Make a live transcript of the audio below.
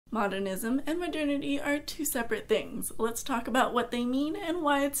Modernism and modernity are two separate things. Let's talk about what they mean and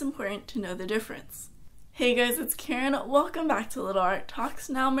why it's important to know the difference. Hey guys, it's Karin. Welcome back to Little Art Talks.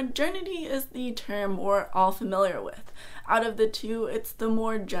 Now, modernity is the term we're all familiar with. Out of the two, it's the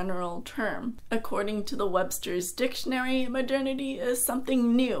more general term. According to the Webster's Dictionary, modernity is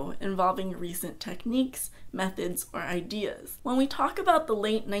something new involving recent techniques, methods, or ideas. When we talk about the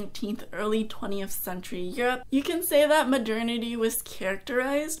late 19th, early 20th century Europe, you can say that modernity was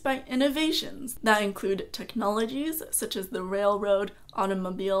characterized by innovations that include technologies such as the railroad,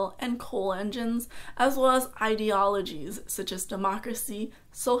 automobile, and coal engines, as well as ideologies such as democracy,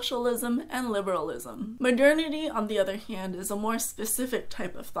 socialism, and liberalism. Modernity, on the other hand, is a more specific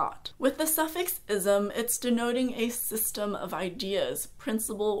type of thought. With the suffix ism, it's denoting a system of ideas,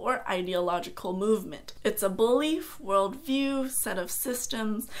 principle, or ideological movement. It's a belief, worldview, set of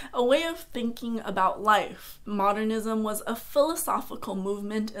systems, a way of thinking about life. Modernism was a philosophical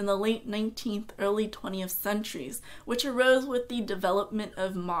movement in the late 19th, early 20th centuries, which arose with the development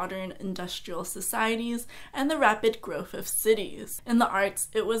of modern industrial societies and the rapid growth of cities. In the arts,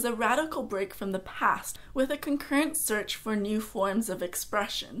 it was a radical break from the past, with a concurrent search for new forms of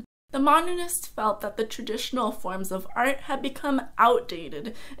expression. The modernists felt that the traditional forms of art had become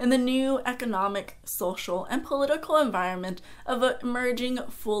outdated in the new economic, social, and political environment of an emerging,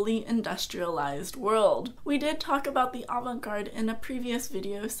 fully industrialized world. We did talk about the avant-garde in a previous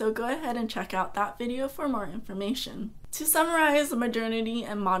video, so go ahead and check out that video for more information. To summarize, modernity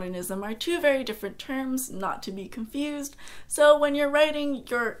and modernism are two very different terms, not to be confused, so when you're writing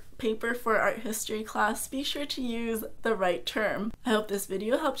your paper for art history class, be sure to use the right term. I hope this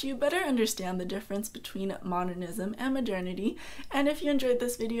video helped you better understand the difference between modernism and modernity, and if you enjoyed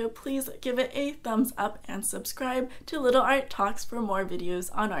this video, please give it a thumbs up and subscribe to Little Art Talks for more videos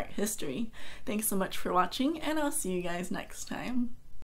on art history. Thanks so much for watching, and I'll see you guys next time.